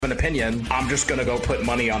an opinion, I'm just going to go put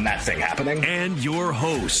money on that thing happening. And your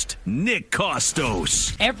host, Nick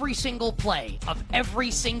Costos. Every single play of every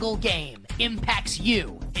single game impacts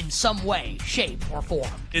you in some way, shape, or form.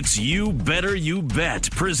 It's You Better You Bet,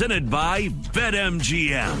 presented by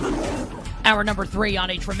BetMGM. Hour number 3 on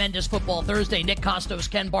a tremendous football Thursday. Nick Costos,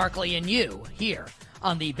 Ken Barkley, and you here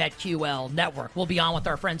on the BetQL network. We'll be on with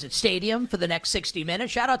our friends at Stadium for the next 60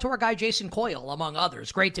 minutes. Shout out to our guy Jason Coyle, among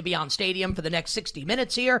others. Great to be on Stadium for the next 60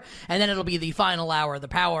 minutes here. And then it'll be the final hour, the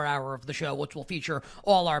power hour of the show, which will feature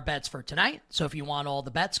all our bets for tonight. So if you want all the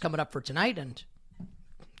bets coming up for tonight, and I'm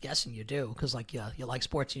guessing you do, because you like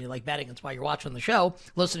sports and you like betting, that's why you're watching the show,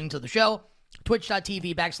 listening to the show.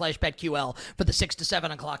 Twitch.tv/BetQL for the 6 to 7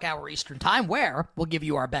 o'clock hour Eastern time, where we'll give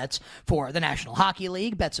you our bets for the National Hockey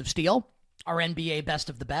League, Bets of Steel, our NBA Best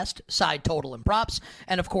of the Best, Side Total and Props,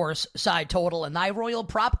 and, of course, Side Total and Thy Royal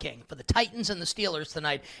Prop King for the Titans and the Steelers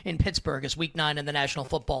tonight in Pittsburgh as Week 9 in the National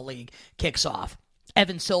Football League kicks off.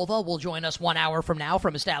 Evan Silva will join us 1 hour from now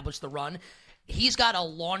from Establish the Run. He's got a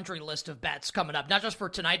laundry list of bets coming up, not just for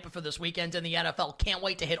tonight, but for this weekend in the NFL. Can't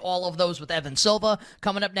wait to hit all of those with Evan Silva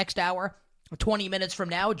coming up next hour. 20 minutes from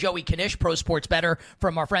now, Joey Knish, pro sports bettor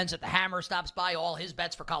from our friends at the Hammer, stops by. All his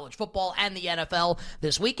bets for college football and the NFL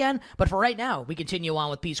this weekend. But for right now, we continue on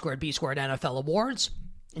with B Squared NFL Awards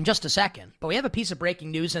in just a second. But we have a piece of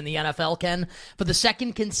breaking news in the NFL, Ken. For the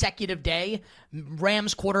second consecutive day,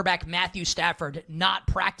 Rams quarterback Matthew Stafford not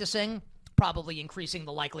practicing, probably increasing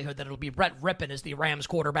the likelihood that it'll be Brett Rippon as the Rams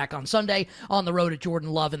quarterback on Sunday on the road at Jordan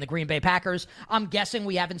Love and the Green Bay Packers. I'm guessing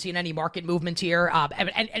we haven't seen any market movement here.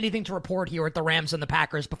 Anything to report here at the Rams and the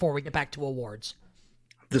Packers before we get back to awards?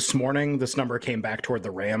 This morning, this number came back toward the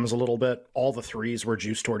Rams a little bit. All the threes were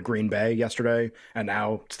juiced toward Green Bay yesterday, and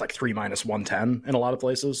now it's like 3 minus 110 in a lot of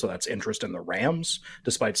places. So that's interest in the Rams,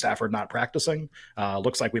 despite Stafford not practicing.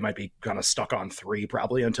 Looks like we might be kind of stuck on 3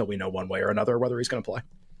 probably until we know one way or another whether he's going to play.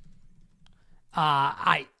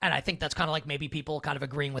 I think that's kind of like maybe people kind of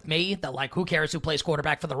agreeing with me that, like, who cares who plays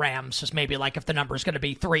quarterback for the Rams? Just maybe like if the number is going to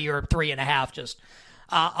be 3 or 3.5, just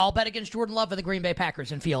I'll bet against Jordan Love and the Green Bay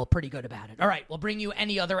Packers and feel pretty good about it. All right, we'll bring you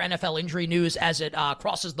any other NFL injury news as it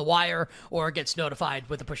crosses the wire or gets notified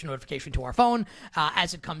with a push notification to our phone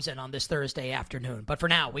as it comes in on this Thursday afternoon. But for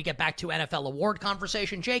now, we get back to NFL award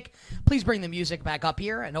conversation. Jake, please bring the music back up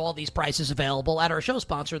here, and all these prices available at our show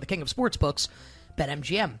sponsor, the King of Sportsbooks,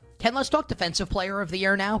 BetMGM. Ken, let's talk Defensive Player of the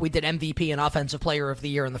Year now. We did MVP and Offensive Player of the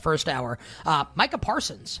Year in the first hour. Micah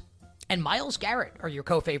Parsons and Myles Garrett are your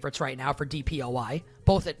co-favorites right now for DPOY,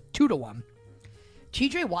 both at 2-1.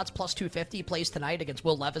 TJ Watt's plus 250 plays tonight against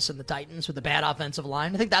Will Levis and the Titans with a bad offensive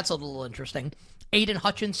line. I think that's a little interesting. Aiden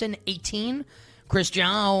Hutchinson, 18. Chris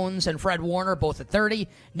Jones and Fred Warner both at 30.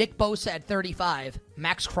 Nick Bosa at 35.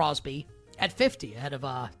 Max Crosby at 50 ahead of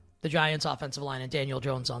the Giants' offensive line and Daniel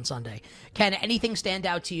Jones on Sunday. Can anything stand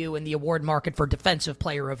out to you in the award market for Defensive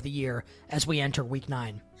Player of the Year as we enter Week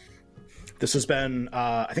 9? This has been,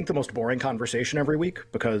 I think, the most boring conversation every week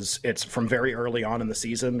because it's from very early on in the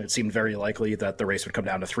season. It seemed very likely that the race would come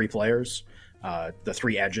down to 3 players, the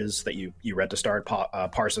 3 edges that you read to start,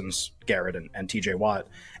 Parsons, Garrett, and TJ Watt.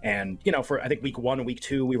 And, for, I think, week 1 and week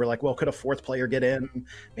 2, we were like, well, could a 4th player get in?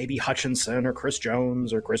 Maybe Hutchinson or Chris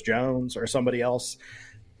Jones or somebody else.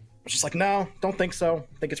 I was just like, no, don't think so.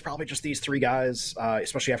 I think it's probably just these 3 guys,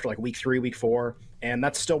 especially after like week 3, week 4. And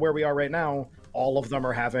that's still where we are right now. All of them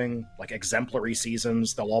are having like exemplary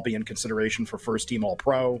seasons. They'll all be in consideration for first team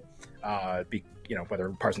All-Pro, whether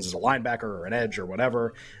Parsons is a linebacker or an edge or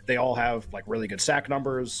whatever. They all have like really good sack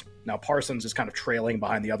numbers. Now Parsons is kind of trailing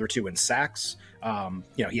behind the other 2 in sacks.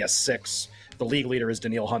 He has 6. The league leader is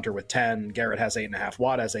Danielle Hunter with 10. Garrett has 8.5.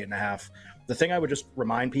 Watt has 8.5. The thing I would just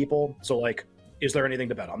remind people, so like, is there anything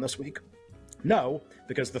to bet on this week? No,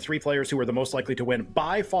 because the 3 players who are the most likely to win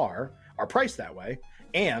by far are priced that way.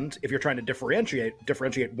 And if you're trying to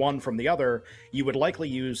differentiate one from the other, you would likely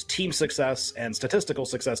use team success and statistical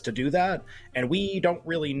success to do that. And we don't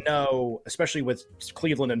really know, especially with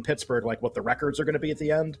Cleveland and Pittsburgh, like what the records are going to be at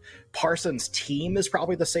the end. Parsons' team is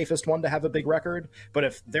probably the safest one to have a big record. But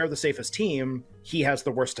if they're the safest team, he has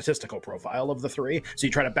the worst statistical profile of the 3. So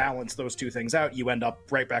you try to balance those 2 things out. You end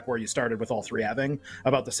up right back where you started with all 3 having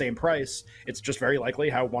about the same price. It's just very likely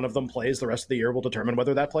how one of them plays the rest of the year will determine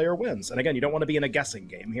whether that player wins. And again, you don't want to be in a guessing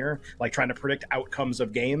game here, like trying to predict outcomes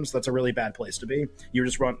of games. That's a really bad place to be. You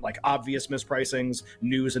just want like obvious mispricings,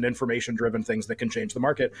 news and information driven things that can change the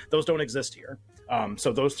market. Those don't exist here.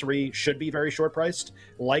 So those 3 should be very short priced.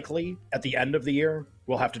 Likely at the end of the year,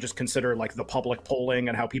 we'll have to just consider like the public polling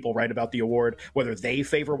and how people write about the award, whether they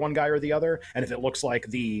favor one guy or the other. And if it looks like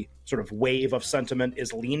the sort of wave of sentiment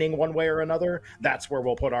is leaning one way or another, that's where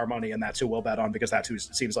we'll put our money, and that's who we'll bet on, because that's who it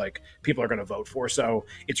seems like people are going to vote for. So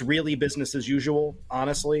it's really business as usual,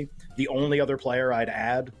 honestly. The only other player I'd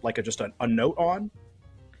add like just a note on,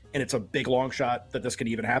 and it's a big long shot that this could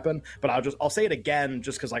even happen, but I'll say it again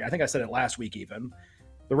just because like I think I said it last week even.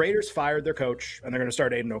 The Raiders fired their coach, and they're going to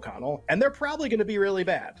start Aiden O'Connell, and they're probably going to be really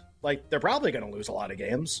bad. Like, they're probably going to lose a lot of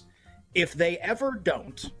games. If they ever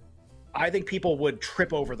don't, I think people would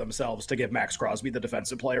trip over themselves to give Max Crosby the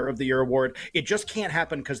Defensive Player of the Year award. It just can't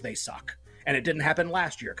happen because they suck. And it didn't happen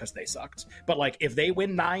last year because they sucked. But, like, if they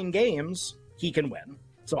win 9 games, he can win.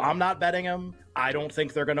 So I'm not betting him. I don't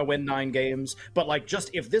think they're going to win 9 games. But, like,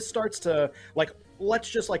 just if this starts to, like,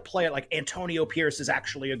 let's just like play it like Antonio Pierce is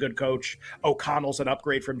actually a good coach. O'Connell's an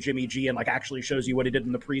upgrade from Jimmy G and like actually shows you what he did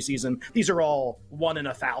in the preseason. These are all 1 in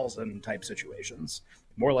 1,000 type situations,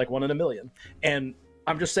 more like 1 in 1,000,000. And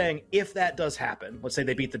I'm just saying, if that does happen, let's say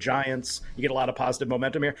they beat the Giants, you get a lot of positive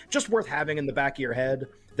momentum here, just worth having in the back of your head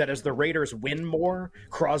that as the Raiders win more,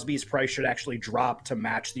 Crosby's price should actually drop to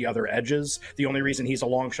match the other edges. The only reason he's a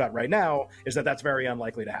long shot right now is that that's very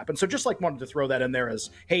unlikely to happen. So just like wanted to throw that in there as,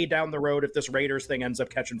 hey, down the road, if this Raiders thing ends up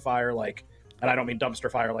catching fire, like, and I don't mean dumpster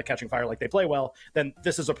fire, like catching fire, like they play well, then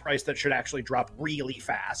this is a price that should actually drop really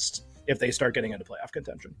fast if they start getting into playoff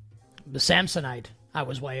contention. The Samsonite, I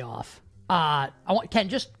was way off. Ken,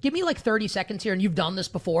 just give me like 30 seconds here, and you've done this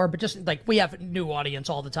before, but just like we have a new audience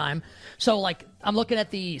all the time. So like I'm looking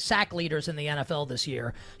at the sack leaders in the NFL this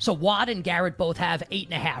year. So Watt and Garrett both have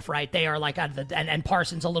 8.5, right? They are like and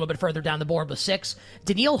Parsons a little bit further down the board with 6.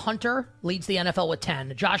 Danielle Hunter leads the NFL with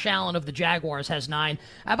 10. Josh Allen of the Jaguars has 9.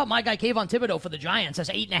 How about my guy Kayvon Thibodeau for the Giants has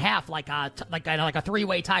 8.5, like a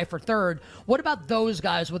 3-way tie for third. What about those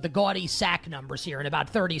guys with the gaudy sack numbers here in about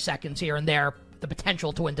 30 seconds here and there? The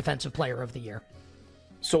potential to win Defensive Player of the Year.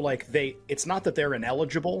 So like it's not that they're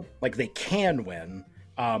ineligible, like they can win,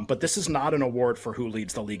 but this is not an award for who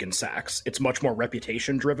leads the league in sacks. It's much more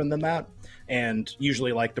reputation driven than that. And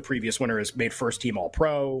usually like the previous winner has made first team all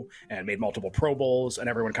pro and made multiple Pro Bowls, and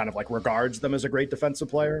everyone kind of like regards them as a great defensive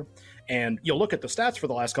player. And you'll look at the stats for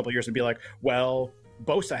the last couple of years and be like, well,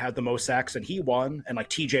 Bosa had the most sacks and he won, and like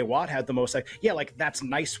TJ Watt had the most sacks. Yeah, like that's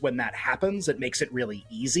nice when that happens. It makes it really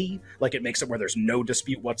easy. Like it makes it where there's no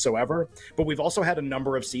dispute whatsoever. But we've also had a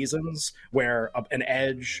number of seasons where an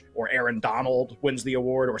edge or Aaron Donald wins the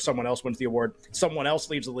award, or someone else wins the award. Someone else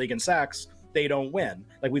leads the league in sacks. They don't win.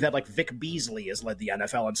 Like we've had like Vic Beasley has led the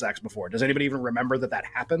NFL in sacks before. Does anybody even remember that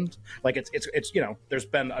happened? Like it's you know, there's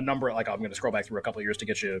been a number, like I'm going to scroll back through a couple of years to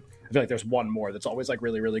get you. I feel like there's one more that's always like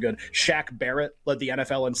really, really good. Shaq Barrett led the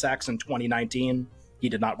NFL in sacks in 2019. He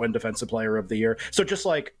did not win Defensive Player of the Year. So just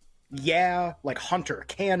like, yeah, like Hunter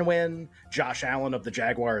can win. Josh Allen of the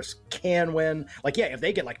Jaguars can win. Like, yeah, if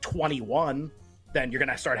they get like 21, then you're going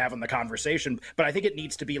to start having the conversation. But I think it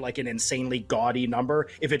needs to be like an insanely gaudy number.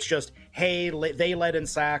 If it's just, hey, they led in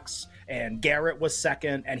sacks and Garrett was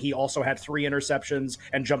second and he also had 3 interceptions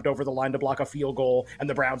and jumped over the line to block a field goal and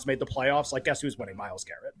the Browns made the playoffs, like guess who's winning? Myles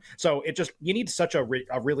Garrett. So it just, you need such a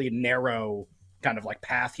really narrow kind of like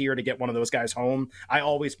path here to get one of those guys home. I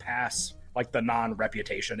always pass like the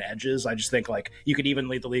non-reputation edges. I just think like you could even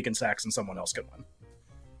lead the league in sacks and someone else can win.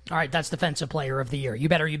 All right, that's Defensive Player of the Year. You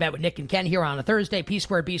better you bet with Nick and Ken here on a Thursday,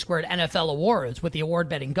 P2B NFL Awards with the award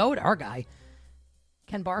betting goat, our guy,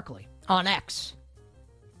 Ken Barkley, on X,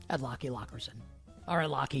 at Lockie Lockerson. All right,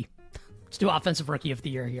 Lockie, let's do Offensive Rookie of the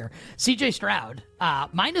Year here. C.J. Stroud,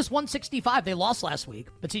 minus 165. They lost last week,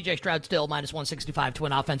 but C.J. Stroud still minus 165 to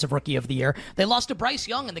win Offensive Rookie of the Year. They lost to Bryce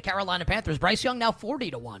Young and the Carolina Panthers. Bryce Young now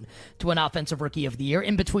 40-1 to win Offensive Rookie of the Year.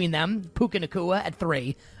 In between them, Puka Nacua at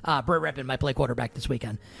 3. Brett Rippon might play quarterback this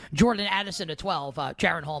weekend. Jordan Addison at 12.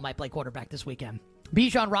 Jaron Hall might play quarterback this weekend.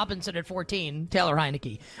 Bijan Robinson at 14, Taylor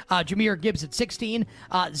Heineke. Jahmyr Gibbs at 16,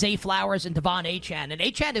 Zay Flowers and Devon Achane. And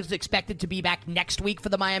Achane is expected to be back next week for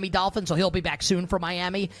the Miami Dolphins, so he'll be back soon for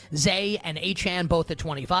Miami. Zay and Achane both at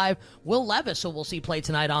 25. Will Levis, who we'll see play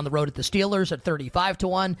tonight on the road at the Steelers, at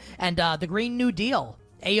 35-1. And the Green New Deal,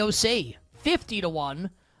 AOC, 50-1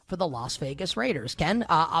 for the Las Vegas Raiders. Ken,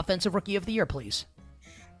 Offensive Rookie of the Year, please.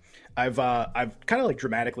 I've kind of like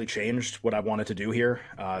dramatically changed what I wanted to do here.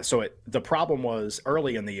 The problem was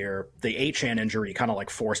early in the year, the Achane injury kind of like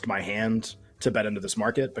forced my hand to bet into this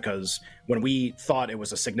market, because when we thought it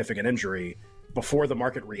was a significant injury, before the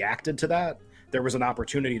market reacted to that, there was an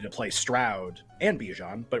opportunity to play Stroud and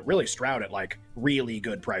Bijan, but really Stroud at like really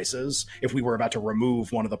good prices if we were about to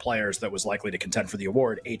remove one of the players that was likely to contend for the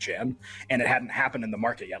award, Achan, and it hadn't happened in the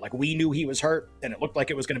market yet. Like we knew he was hurt and it looked like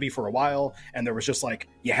it was going to be for a while, and there was just like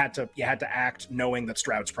you had to act knowing that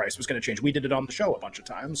Stroud's price was going to change. We did it on the show a bunch of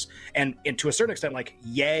times, and to a certain extent, like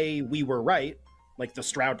yay, we were right. Like the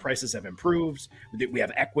Stroud prices have improved. We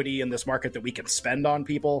have equity in this market that we can spend on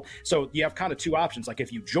people. So you have kind of two options. Like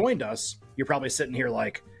if you joined us, you're probably sitting here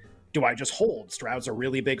like, do I just hold? Stroud's a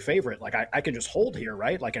really big favorite. Like I can just hold here,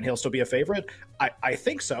 right? Like, and he'll still be a favorite. I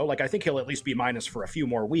think so. Like I think he'll at least be minus for a few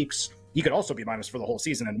more weeks. He could also be minus for the whole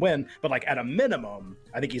season and win. But like at a minimum,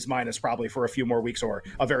 I think he's minus probably for a few more weeks or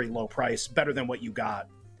a very low price, better than what you got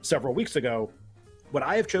several weeks ago. What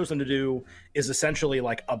I have chosen to do is essentially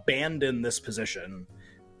like abandon this position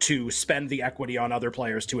to spend the equity on other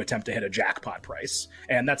players to attempt to hit a jackpot price.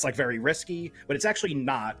 And that's like very risky, but it's actually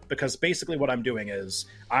not, because basically what I'm doing is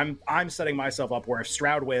I'm setting myself up where if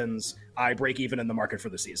Stroud wins, I break even in the market for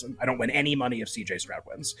the season. I don't win any money if CJ Stroud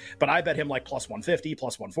wins, but I bet him like plus 150,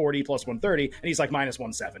 plus 140, plus 130, and he's like minus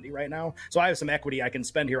 170 right now. So I have some equity I can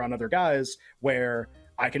spend here on other guys where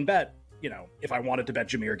I can bet, you know, if I wanted to bet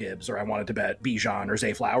Jahmyr Gibbs or I wanted to bet Bijan or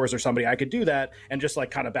Zay Flowers or somebody, I could do that and just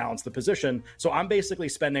like kind of balance the position. So I'm basically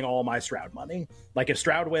spending all my Stroud money. Like if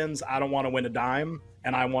Stroud wins, I don't want to win a dime,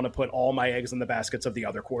 and I want to put all my eggs in the baskets of the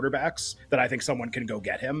other quarterbacks that I think someone can go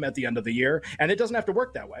get him at the end of the year. And it doesn't have to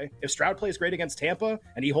work that way. If Stroud plays great against Tampa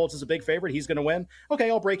and he holds as a big favorite, he's going to win.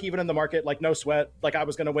 Okay, I'll break even in the market. Like no sweat. Like I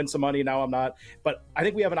was going to win some money. Now I'm not. But I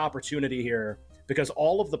think we have an opportunity here because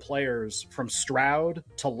all of the players from Stroud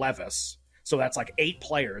to Levis, so that's like 8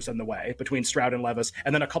 players in the way between Stroud and Levis,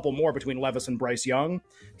 and then a couple more between Levis and Bryce Young,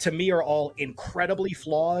 to me are all incredibly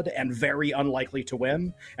flawed and very unlikely to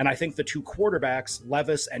win. And I think the two quarterbacks,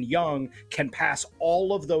 Levis and Young, can pass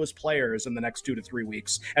all of those players in the next 2 to 3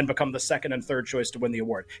 weeks and become the second and third choice to win the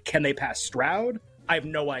award. Can they pass Stroud? I have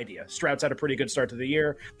no idea. Stroud's had a pretty good start to the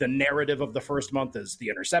year. The narrative of the first month is the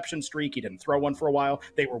interception streak. He didn't throw one for a while.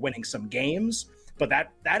 They were winning some games. But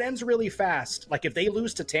that ends really fast. Like if they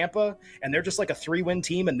lose to Tampa and they're just like a 3-win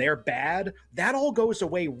team and they're bad, that all goes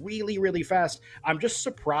away really, really fast. I'm just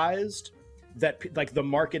surprised that like the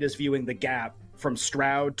market is viewing the gap from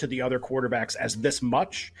Stroud to the other quarterbacks as this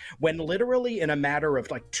much, when literally in a matter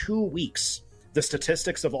of like 2 weeks, the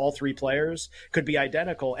statistics of all 3 players could be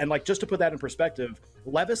identical. And like, just to put that in perspective,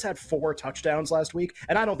 Levis had 4 touchdowns last week,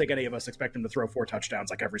 and I don't think any of us expect him to throw 4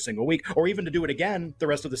 touchdowns like every single week, or even to do it again the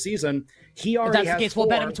rest of the season. He already has 4. If that's the case, we'll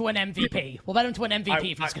bet him to an MVP. We'll bet him to an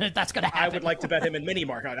MVP if that's going to happen. I would like to bet him in mini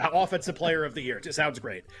mark, offensive player of the year. It sounds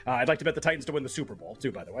great. I'd like to bet the Titans to win the Super Bowl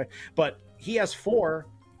too, by the way. But he has 4.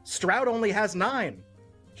 Stroud only has 9.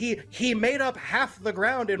 He made up half the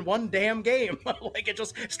ground in one damn game. Like it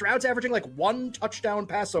just, Stroud's averaging like 1 touchdown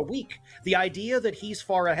pass a week. The idea that he's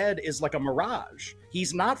far ahead is like a mirage.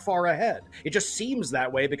 He's not far ahead. It just seems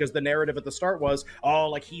that way because the narrative at the start was, oh,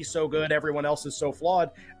 like he's so good, everyone else is so flawed.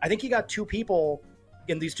 I think he got 2 people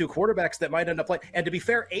in these 2 quarterbacks that might end up playing. And to be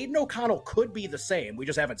fair, Aiden O'Connell could be the same. We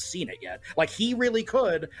just haven't seen it yet. Like he really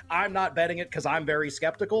could. I'm not betting it because I'm very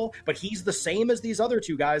skeptical, but he's the same as these other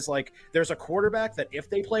 2 guys. Like there's a quarterback that if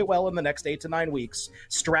they play well in the next 8 to 9 weeks,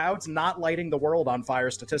 Stroud's not lighting the world on fire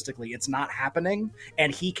statistically. It's not happening,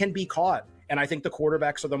 and he can be caught. And I think the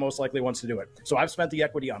quarterbacks are the most likely ones to do it. So I've spent the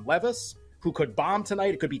equity on Levis, who could bomb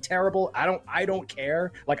tonight. It could be terrible. I don't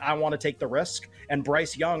care. Like I want to take the risk. And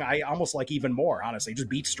Bryce Young, I almost like even more, honestly. Just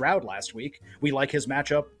beat Stroud last week. We like his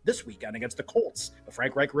matchup this weekend against the Colts, the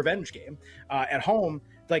Frank Reich revenge game at home.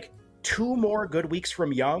 Like 2 more good weeks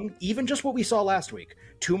from Young, even just what we saw last week.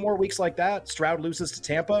 2 more weeks like that. Stroud loses to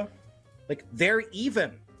Tampa. Like they're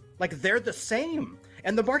even. Like they're the same.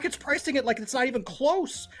 And the market's pricing it like it's not even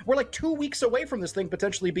close. We're like 2 weeks away from this thing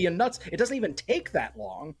potentially being nuts. It doesn't even take that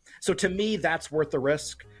long. So to me, that's worth the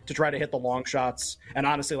risk to try to hit the long shots and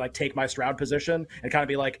honestly like take my Stroud position and kind of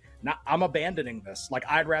be like, nah, I'm abandoning this. Like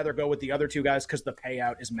I'd rather go with the other 2 guys because the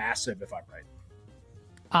payout is massive if I'm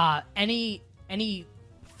right. Any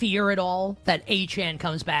fear at all that Achan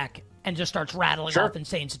comes back and just starts rattling off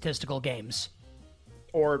insane statistical games?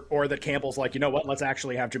 Or that Campbell's like, you know what? Let's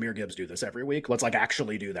actually have Jahmyr Gibbs do this every week. Let's like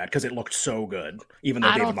actually do that because it looked so good. Even though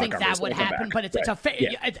I don't think that would happen, but it's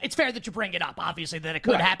it's fair that you bring it up. Obviously, that it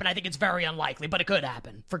could happen. I think it's very unlikely, but it could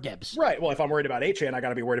happen for Gibbs. Right. Well, if I'm worried about Achan, I got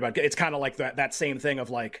to be worried about. It's kind of like that same thing of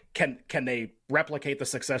like, can they replicate the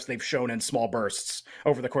success they've shown in small bursts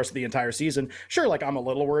over the course of the entire season? Sure. Like I'm a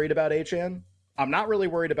little worried about Achan. I'm not really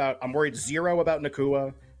worried about. I'm worried 0 about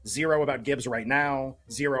Nakua. 0 about Gibbs right now,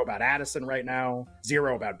 0 about Addison right now,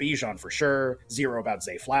 0 about Bijan for sure, 0 about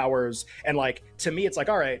Zay Flowers. And like, to me, it's like,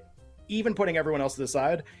 all right, even putting everyone else to the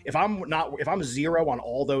side, if I'm 0 on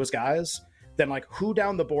all those guys, then like who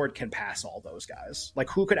down the board can pass all those guys? Like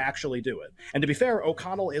who could actually do it? And to be fair,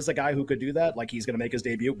 O'Connell is a guy who could do that. Like he's going to make his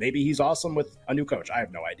debut. Maybe he's awesome with a new coach. I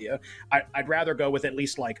have no idea. I'd rather go with at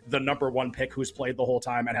least like the number 1 pick who's played the whole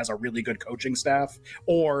time and has a really good coaching staff,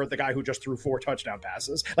 or the guy who just threw 4 touchdown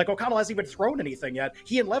passes. Like O'Connell hasn't even thrown anything yet.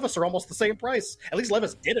 He and Levis are almost the same price. At least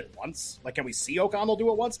Levis did it once. Like, can we see O'Connell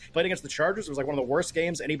do it once? Played against the Chargers. It was like one of the worst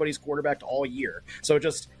games anybody's quarterbacked all year. So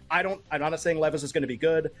just, I'm not saying Levis is going to be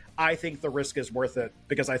good. I think the risk is worth it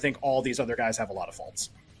because I think all these other guys have a lot of faults.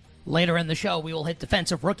 Later in the show, we will hit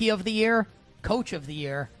Defensive Rookie of the Year, Coach of the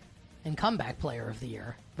Year, and Comeback Player of the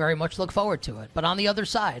Year. Very much look forward to it. But on the other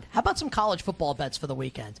side, how about some college football bets for the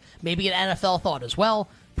weekend? Maybe an NFL thought as well.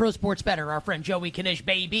 Pro Sports Bettor, our friend Joey Knish,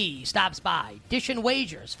 baby, stops by. Dishing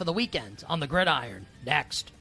wagers for the weekend on the Gridiron. Next.